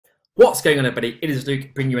What's going on, everybody? It is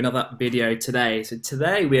Luke bringing you another video today. So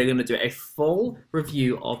today we are going to do a full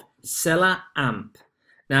review of SellerAMP.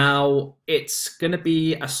 Now, it's going to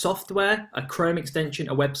be a software, a Chrome extension,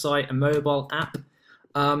 a website, a mobile app.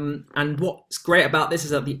 And what's great about this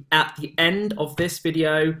is at the end of this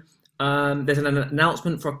video, there's an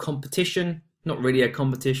announcement for a competition. Not really a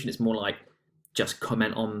competition, it's more like just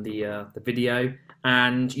comment on the video.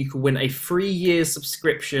 And you can win a 3-year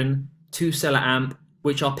subscription to SellerAMP,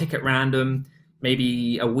 which I'll pick at random,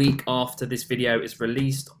 maybe a week after this video is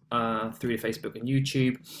released through Facebook and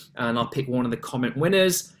YouTube, and I'll pick one of the comment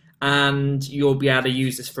winners, and you'll be able to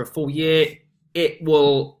use this for a full year. It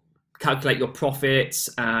will calculate your profits.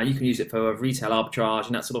 You can use it for retail arbitrage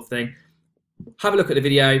and that sort of thing. Have a look at the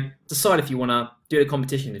video, decide if you want to do the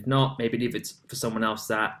competition. If not, maybe leave it for someone else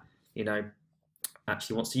that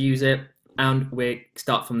actually wants to use it, and we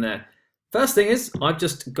start from there. First thing is, I've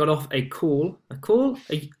just got off a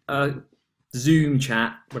Zoom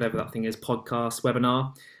chat, whatever that thing is, podcast,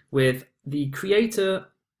 webinar, with the creators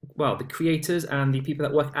and the people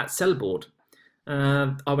that work at SellerBoard.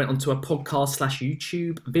 I went onto a podcast /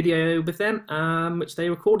 YouTube video with them, which they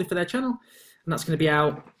recorded for their channel, and that's going to be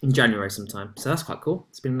out in January sometime. So that's quite cool.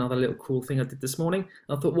 It's been another little cool thing I did this morning.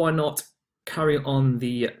 I thought, why not carry on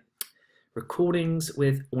the recordings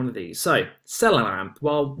with one of these. So SellerAMP.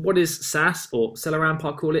 Well, what is SaaS, or SellerAMP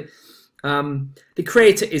I'll call it? The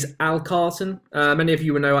creator is Al Carton. Many of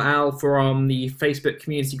you will know Al from the Facebook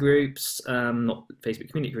community groups, not Facebook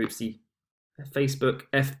community groups, the Facebook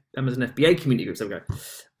Amazon FBA community groups. There we go.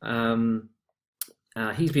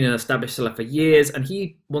 He's been an established seller for years, and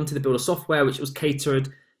he wanted to build a software which was catered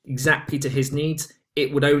exactly to his needs.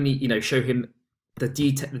 It would only, show him the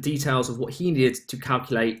details of what he needed to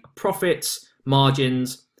calculate profits,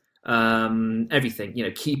 margins, everything,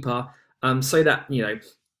 keeper, so that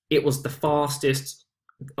it was the fastest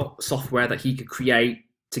software that he could create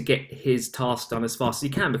to get his task done as fast as he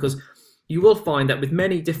can. Because you will find that with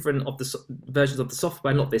many different of the versions of the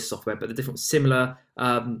software, not this software, but the different similar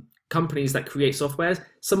companies that create softwares,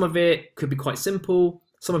 some of it could be quite simple,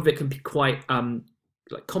 some of it can be quite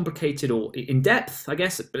complicated or in depth, I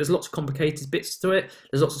guess, but there's lots of complicated bits to it.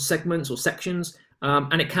 There's lots of segments or sections,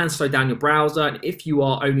 and it can slow down your browser. And if you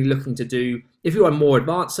are only looking to if you are a more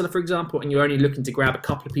advanced seller, for example, and you're only looking to grab a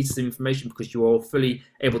couple of pieces of information because you're fully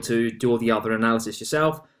able to do all the other analysis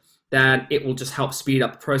yourself, then it will just help speed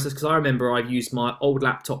up the process. Because I remember I've used my old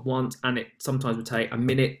laptop once, and it sometimes would take 1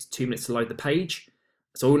 minute, 2 minutes to load the page.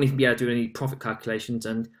 So I wouldn't even be able to do any profit calculations,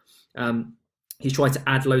 and he's tried to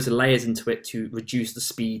add loads of layers into it to reduce the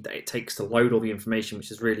speed that it takes to load all the information, which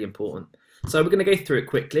is really important. So we're going to go through it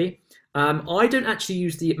quickly. I don't actually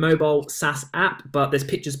use the mobile SaaS app, but there's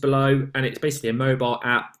pictures below, and it's basically a mobile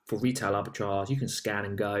app for retail arbitrage. You can scan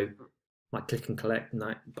and go, like click and collect,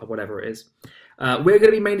 or whatever it is. We're going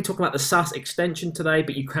to be mainly talking about the SaaS extension today,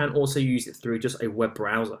 but you can also use it through just a web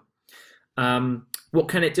browser. What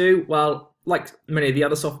can it do? Well, like many of the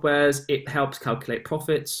other softwares, it helps calculate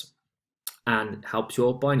profits and helps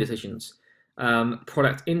your buying decisions.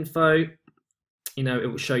 Product info, it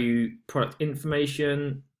will show you product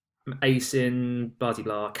information, ASIN, blah, blah,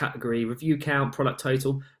 blah, category, review count, product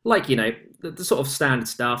total, the sort of standard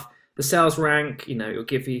stuff. The sales rank, it will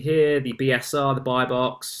give you here the BSR, the buy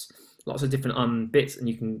box, lots of different bits, and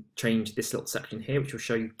you can change this little section here, which will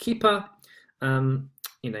show you keeper,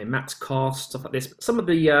 max cost, stuff like this. Some of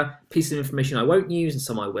the pieces of information I won't use, and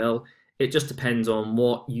some I will. It just depends on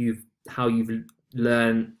how you've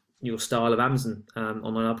learned your style of Amazon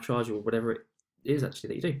online arbitrage, or whatever it is actually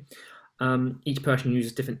that you do. Each person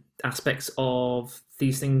uses different aspects of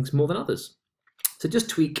these things more than others. So just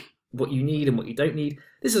tweak what you need and what you don't need.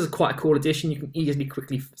 This is quite a cool addition. You can easily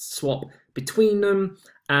quickly swap between them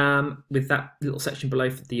with that little section below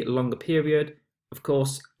for the longer period. Of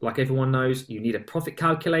course, like everyone knows, you need a profit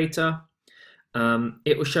calculator.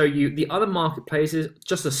 It will show you the other marketplaces,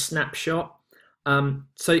 just a snapshot.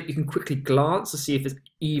 So you can quickly glance to see if it's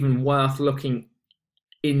even worth looking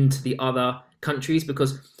into the other countries,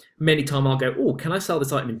 because many times I'll go, oh, can I sell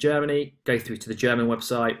this item in Germany? Go through to the German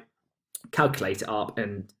website, calculate it up,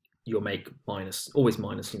 and you'll make always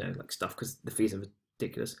minus, stuff, because the fees are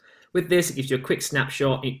ridiculous. With this, it gives you a quick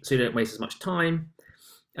snapshot so you don't waste as much time.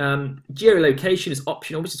 Geolocation is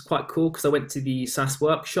optional, which is quite cool, because I went to the SaaS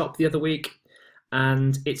workshop the other week,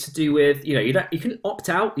 and it's to do with, you can opt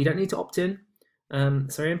out, you don't need to opt in.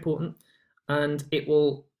 It's very important, and it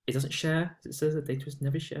doesn't share. It says the data is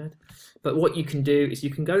never shared. But what you can do is you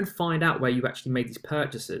can go and find out where you actually made these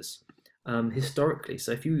purchases historically.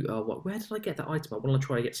 So if you where did I get that item? I want to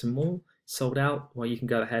try to get some more sold out. Well, you can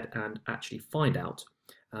go ahead and actually find out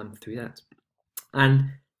through that.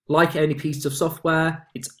 And like any piece of software,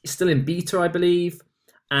 it's still in beta, I believe,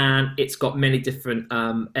 and it's got many different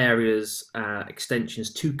areas,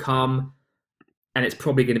 extensions to come, and it's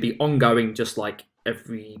probably going to be ongoing, just like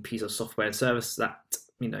every piece of software and service that,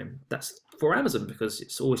 you know, that's for Amazon, because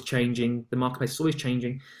it's always changing. The marketplace is always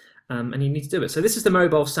changing, and you need to do it. So this is the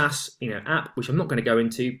mobile SaaS, you know, app, which I'm not going to go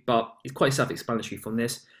into, but it's quite self-explanatory from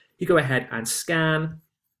this. You go ahead and scan,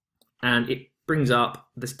 and it brings up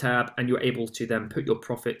this tab, and you're able to then put your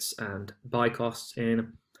profits and buy costs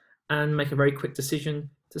in and make a very quick decision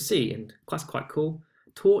to see. And that's quite cool.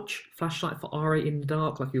 Torch, flashlight for RA in the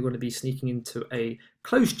dark, like you're going to be sneaking into a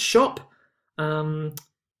closed shop. No,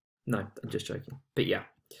 I'm just joking. But yeah,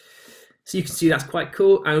 so you can see that's quite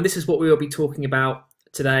cool. And this is what we will be talking about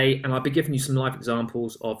today. And I'll be giving you some live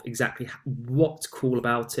examples of exactly what's cool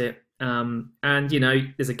about it. And, you know,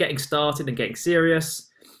 there's a getting started and getting serious.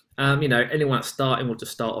 You know, anyone that's starting will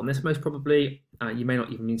just start on this most probably. You may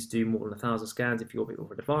not even need to do more than 1,000 scans if you're a bit more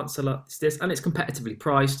of an advanced seller. It's this, and it's competitively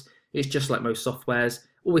priced. It's just like most softwares.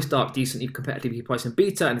 Always start decently competitively priced in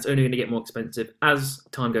beta, and it's only going to get more expensive as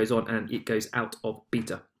time goes on and it goes out of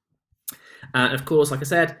beta. And of course, like I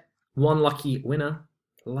said, one lucky winner,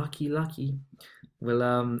 lucky,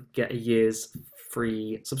 will get a year's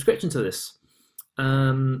free subscription to this.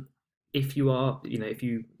 If you are, you know,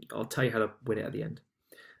 I'll tell you how to win it at the end.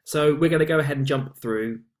 So we're going to go ahead and jump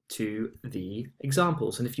through to the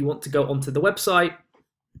examples. And if you want to go onto the website,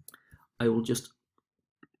 I will just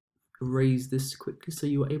erase this quickly so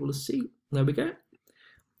you are able to see. There we go.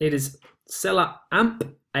 It is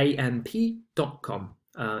SellerAMP, AMP.com.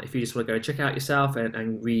 If you just want to go and check out yourself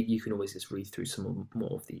and read, you can always just read through some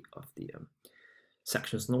more of the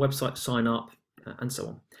sections on the website, sign up, and so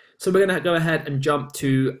on. So we're going to go ahead and jump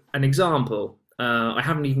to an example. I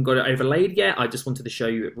haven't even got it overlaid yet. I just wanted to show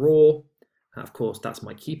you it raw. Of course, that's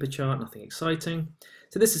my keeper chart, nothing exciting.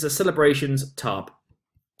 So this is a celebrations tab.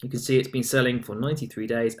 You can see it's been selling for 93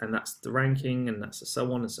 days, and that's the ranking, and that's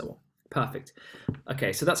so on and so on. Perfect.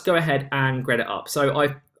 Okay, so let's go ahead and grade it up.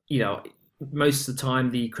 So you know, most of the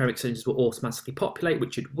time the Chrome extensions will automatically populate,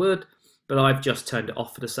 which it would, but I've just turned it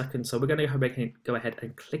off for a second. So we're going to go ahead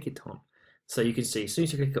and click it on. So you can see as soon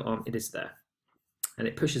as you click it on, it is there, and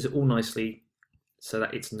it pushes it all nicely so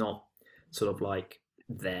that it's not sort of like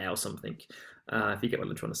there or something. If you get what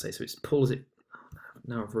I'm trying to say, so it pulls it. Oh,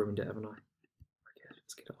 now I've ruined it, haven't I? Okay,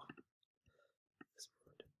 let's get it off.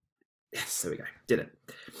 Yes, there we go. Did it.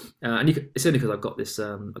 And it's only because I've got this.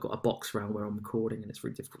 I've got a box around where I'm recording, and it's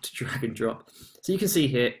really difficult to drag and drop. So you can see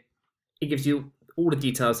here, it gives you all the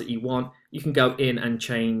details that you want. You can go in and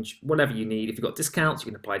change whatever you need. If you've got discounts,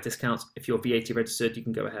 you can apply discounts. If you're VAT registered, you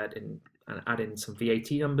can go ahead and add in some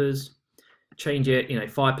VAT numbers. Change it, you know,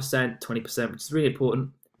 5%, 20%, which is really important.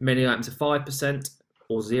 Many items are 5%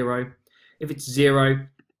 or 0. If it's 0,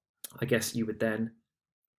 I guess you would then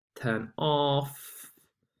turn off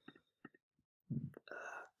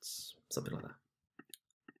something like that.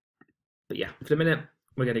 But yeah, for the minute,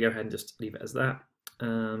 we're going to go ahead and just leave it as that.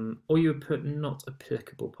 Or you would put not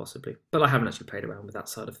applicable possibly, but I haven't actually played around with that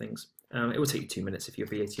side of things. It will take you 2 minutes if you're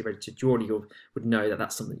VAT registered. You already would know that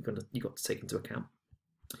that's something you've got to take into account.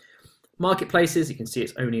 Marketplaces, you can see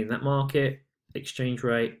it's only in that market. Exchange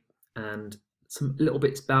rate, and some little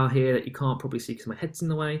bits down here that you can't probably see because my head's in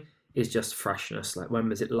the way, is just freshness. Like when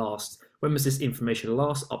was this information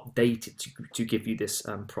last updated to give you this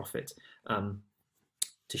profit,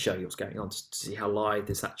 to show you what's going on, to see how live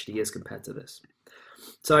this actually is compared to this.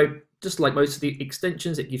 So just like most of the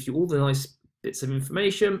extensions, it gives you all the nice bits of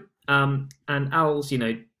information. And Al's, you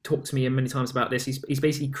know, talked to me many times about this. He's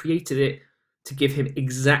basically created it to give him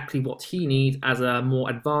exactly what he needs as a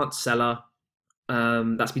more advanced seller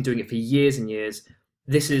that's been doing it for years and years.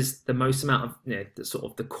 This is the most amount of, you know, the sort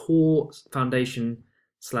of the core foundation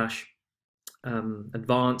slash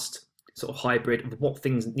advanced sort of hybrid of what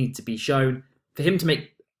things need to be shown for him to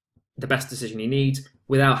make the best decision he needs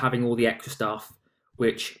without having all the extra stuff,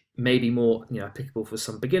 which may be more, you know, applicable for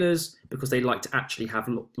some beginners because they like to actually have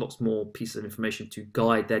lots more pieces of information to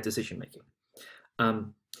guide their decision making.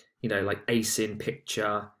 You know, like ASIN,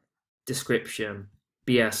 picture, description,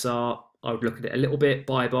 BSR. I would look at it a little bit.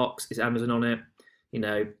 Buy box, is Amazon on it? You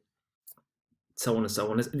know, so on and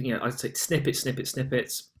so on. You know, I'd say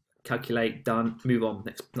snippets, calculate, done, move on,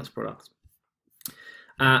 next product.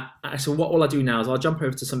 So what will I do now is I'll jump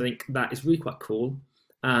over to something that is really quite cool.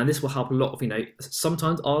 And this will help a lot of, you know,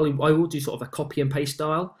 sometimes I will do sort of a copy and paste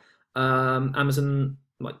style Amazon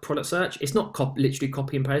like product search. It's not literally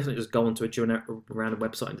copy and paste. I just go onto a random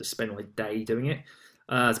website and just spend my day doing it.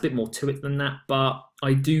 There's a bit more to it than that, but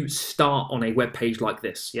I do start on a web page like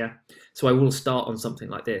this, yeah. So I will start on something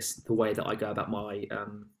like this, the way that I go about my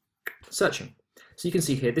searching. So you can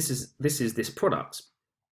see here, this is this product.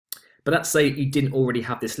 But let's say you didn't already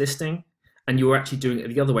have this listing and you were actually doing it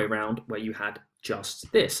the other way around where you had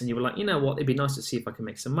just this and you were like, you know what, it'd be nice to see if I can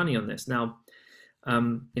make some money on this. Now,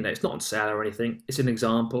 you know, it's not on sale or anything. It's an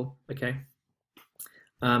example, okay?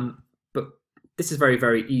 But this is very,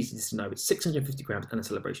 very easy to know. It's 650 grams and a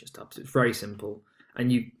celebration stub. So it's very simple. And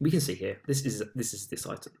we can see here, this is this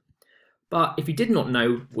item. But if you did not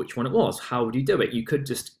know which one it was, how would you do it? You could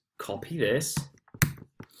just copy this,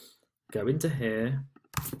 go into here,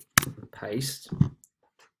 paste,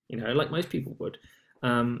 you know, like most people would,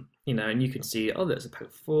 you know, and you can see, oh, there's a pack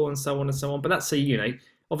 4 and so on and so on. But let's say, you know,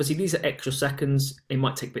 obviously these are extra seconds. It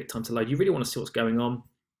might take a bit of time to load. You really want to see what's going on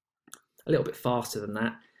a little bit faster than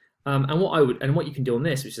that. And what you can do on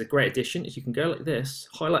this, which is a great addition, is you can go like this,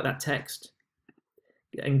 highlight that text,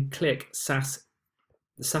 and click the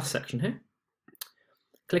SAS section here.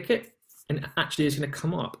 Click it, and actually it's going to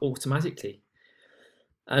come up automatically.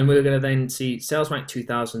 And we're going to then see sales rank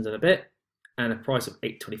 2000 and a bit, and a price of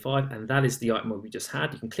 $8.25, and that is the item we just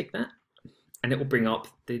had. You can click that, and it will bring up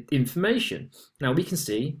the information. Now we can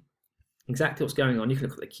see exactly what's going on. You can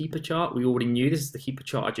look at the keeper chart. We already knew this is the keeper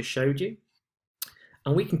chart I just showed you.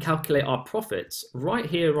 And we can calculate our profits right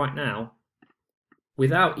here, right now,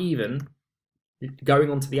 without even going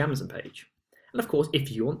onto the Amazon page. And of course,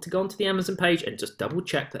 if you want to go onto the Amazon page and just double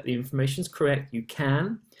check that the information is correct, you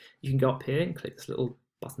can. You can go up here and click this little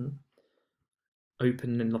button,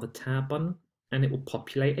 open another tab button, and it will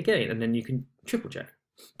populate again, and then you can triple check.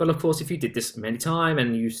 But of course, if you did this many times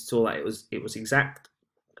and you saw that it was exact,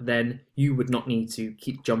 then you would not need to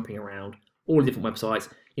keep jumping around all the different websites.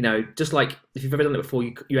 You know, just like if you've ever done it before,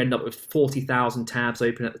 you end up with 40,000 tabs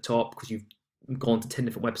open at the top because you've gone to 10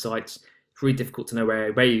 different websites. It's really difficult to know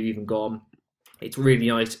where you've even gone. It's really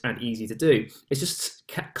nice and easy to do. It just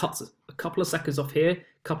cuts a couple of seconds off here,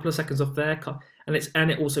 a couple of seconds off there,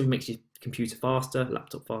 and it also makes your computer faster,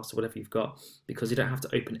 laptop faster, whatever you've got, because you don't have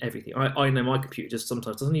to open everything. I know my computer just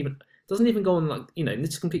sometimes doesn't even go on, like, you know,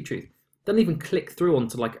 this is complete truth. Doesn't even click through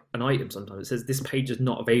onto like an item sometimes. It says this page is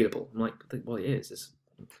not available. I'm like, well, it is. It's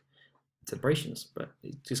celebrations, but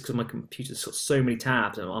it's just because my computer's got so many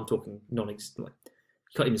tabs, and I'm talking like you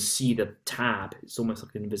can't even see the tab. It's almost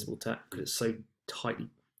like an invisible tab because it's so tightly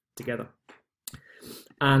together.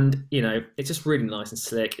 And you know, it's just really nice and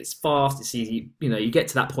slick. It's fast, it's easy. You know, you get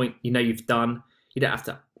to that point, you know you've done. You don't have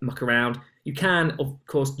to muck around. You can, of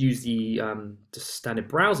course, use the just standard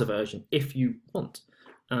browser version if you want.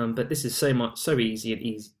 But this is so easy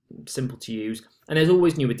and simple to use. And there's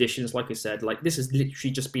always new additions, like I said. Like this has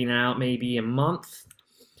literally just been out maybe a month.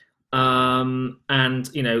 And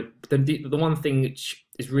you know, the one thing which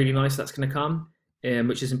is really nice that's going to come,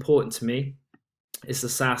 which is important to me, is the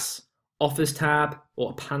SAS offers tab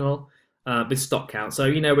or a panel with stock count. So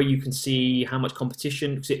you know, where you can see how much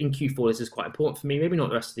competition. Because in Q4 this is quite important for me. Maybe not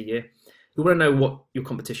the rest of the year. You want to know what your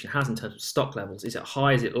competition has in terms of stock levels. Is it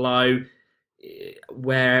high? Is it low?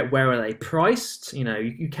 Where are they priced? You know,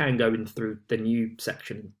 you can go in through the new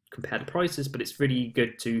section and compare the prices, but it's really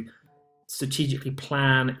good to strategically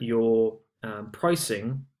plan your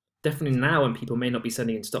pricing. Definitely now when people may not be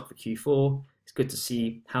sending in stock for Q4, it's good to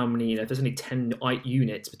see how many, you know, if there's only 10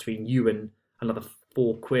 units between you and another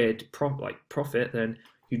 £4 profit, then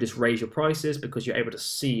you just raise your prices because you're able to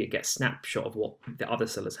see and get a snapshot of what the other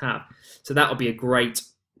sellers have. So that would be a great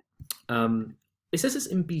it says it's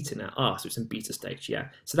in beta now. So it's in beta stage, yeah.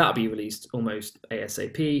 So that'll be released almost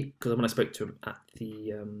ASAP, because when I spoke to him at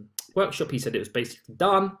the workshop, he said it was basically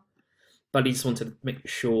done, but he just wanted to make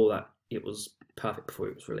sure that it was perfect before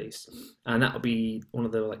it was released. And that'll be one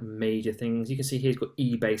of the like major things. You can see here he's got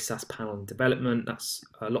eBay SaaS panel in development. That's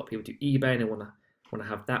a lot of people do eBay and they want to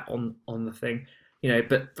have that on the thing. You know,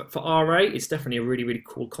 but for RA, it's definitely a really, really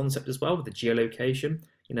cool concept as well with the geolocation.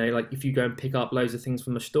 You know, like if you go and pick up loads of things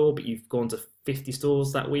from a store, but you've gone to 50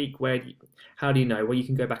 stores that week, how do you know? Well, you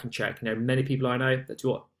can go back and check. You know, many people I know that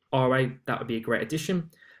do RA, that would be a great addition.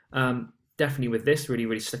 Definitely with this, really,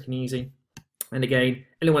 really slick and easy. And again,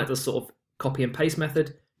 anyone that does sort of copy and paste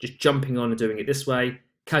method, just jumping on and doing it this way,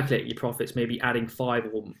 calculate your profits, maybe adding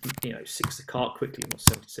 5 or 6 to cart quickly, not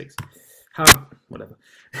 76. Whatever.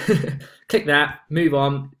 Click that, move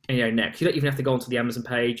on, and next. You don't even have to go onto the Amazon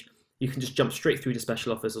page. You can just jump straight through to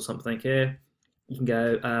special offers or something here. You can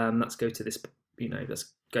go, let's go to this,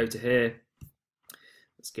 let's go to here.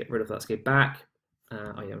 Let's get rid of that, let's go back.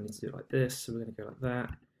 Oh yeah, we need to do it like this. So we're gonna go like that.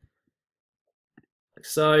 Like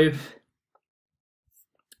so.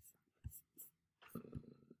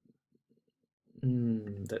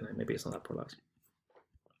 Don't know, maybe it's not that product.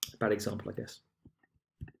 Bad example, I guess.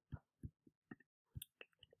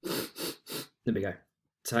 There we go.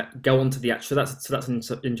 to go onto the actual. That's an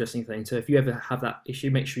interesting thing. So if you ever have that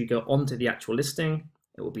issue, make sure you go onto the actual listing.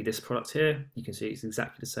 It will be this product here. You can see it's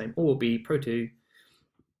exactly the same. Or it will be Pro 2,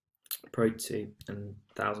 and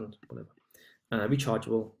 1000, whatever.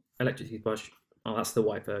 Rechargeable electric toothbrush. Oh, that's the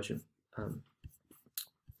white version.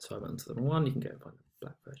 So I went to the wrong one. You can go and find the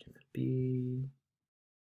black version.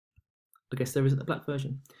 I guess there isn't a black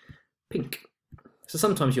version. Pink. So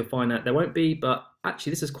sometimes you'll find that there won't be, but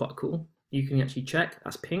actually this is quite cool. You can actually check,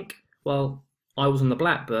 that's pink. Well, I was on the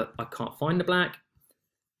black, but I can't find the black.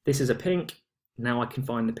 This is a pink. Now I can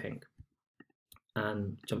find the pink.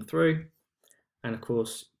 And jump through. And of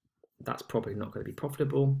course, that's probably not going to be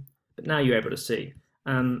profitable. But now you're able to see.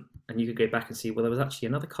 And you could go back and see, well, there was actually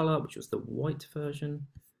another color, which was the white version.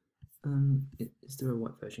 Is there a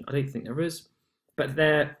white version? I don't think there is. But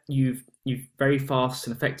there, you've very fast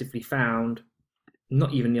and effectively found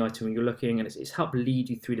not even the item you're looking, and it's helped lead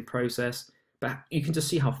you through the process. But you can just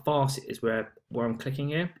see how fast it is where I'm clicking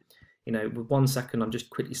here. You know, with 1 second, I'm just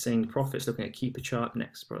quickly seeing profits, looking at keeper chart,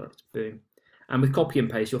 next product, boom. And with copy and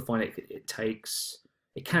paste, you'll find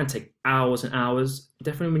it can take hours and hours.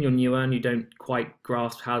 Definitely when you're newer and you don't quite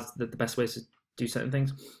grasp how the best ways to do certain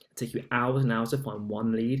things, it takes you hours and hours to find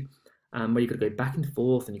one lead. Where you've got to go back and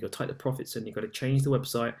forth, and you've got to type the profits in, you've got to change the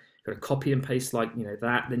website, you've got to copy and paste like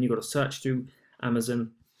that, then you've got to search through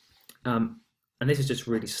Amazon, and this is just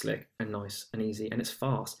really slick and nice and easy, and it's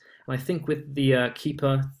fast. And I think with the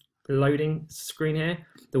keeper loading screen here,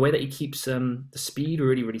 the way that he keeps the speed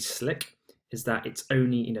really slick is that it's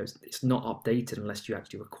only it's not updated unless you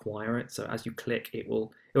actually require it. So as you click, it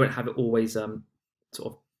won't have it always sort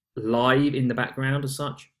of live in the background as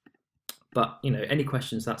such. But any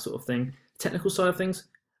questions, that sort of thing. Technical side of things,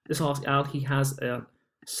 just ask Al. He has a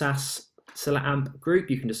SaaS SellerAMP group.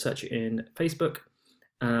 You can just search it in Facebook,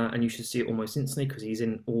 and you should see it almost instantly because he's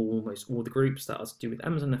in almost all the groups that are to do with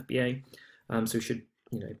Amazon FBA. So it should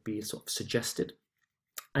be sort of suggested.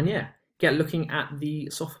 And yeah, get looking at the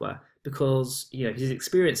software because he's an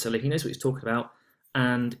experienced seller. He knows what he's talking about,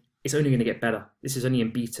 and it's only going to get better. This is only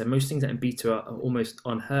in beta. Most things that are in beta are almost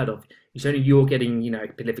unheard of. It's only you're getting a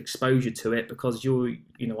bit of exposure to it because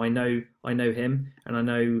I know him, and I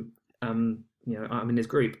know I'm in his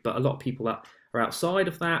group. But a lot of people that are outside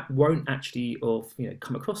of that won't actually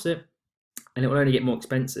come across it, and it will only get more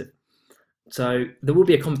expensive. So there will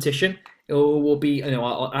be a competition. It will be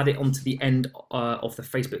I'll add it onto the end of the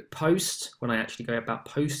Facebook post when I actually go about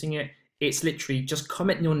posting it. It's literally just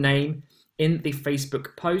comment your name in the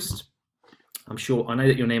Facebook post. I know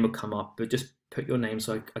that your name will come up, but just put your name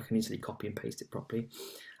so I can easily copy and paste it properly.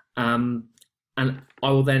 And I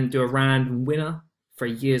will then do a random winner for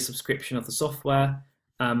a year's subscription of the software.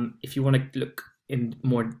 If you want to look in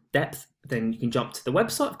more depth, then you can jump to the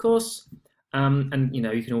website, of course. And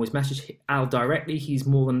you can always message Al directly. He's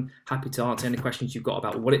more than happy to answer any questions you've got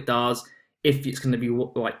about what it does, if it's going to be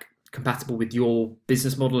like compatible with your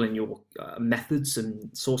business model and your methods and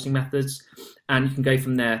sourcing methods, and you can go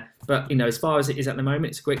from there. But as far as it is at the moment,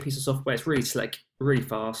 it's a great piece of software. It's really slick, really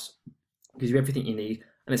fast, gives you everything you need,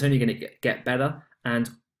 and it's only going to get better. And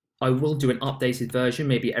I will do an updated version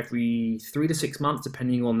maybe every 3 to 6 months,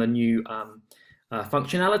 depending on the new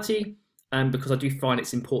functionality. Because I do find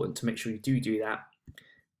it's important to make sure you do that,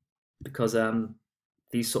 because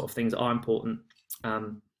these sort of things are important,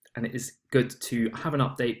 and it is good to have an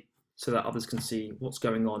update so that others can see what's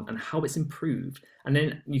going on and how it's improved, and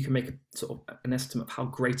then you can make a sort of an estimate of how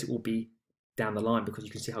great it will be down the line, because you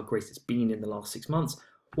can see how great it's been in the last 6 months,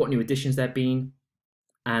 what new additions there have been,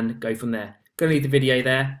 and go from there. Going to leave the video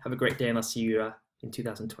there. Have a great day, and I'll see you in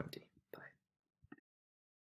 2020.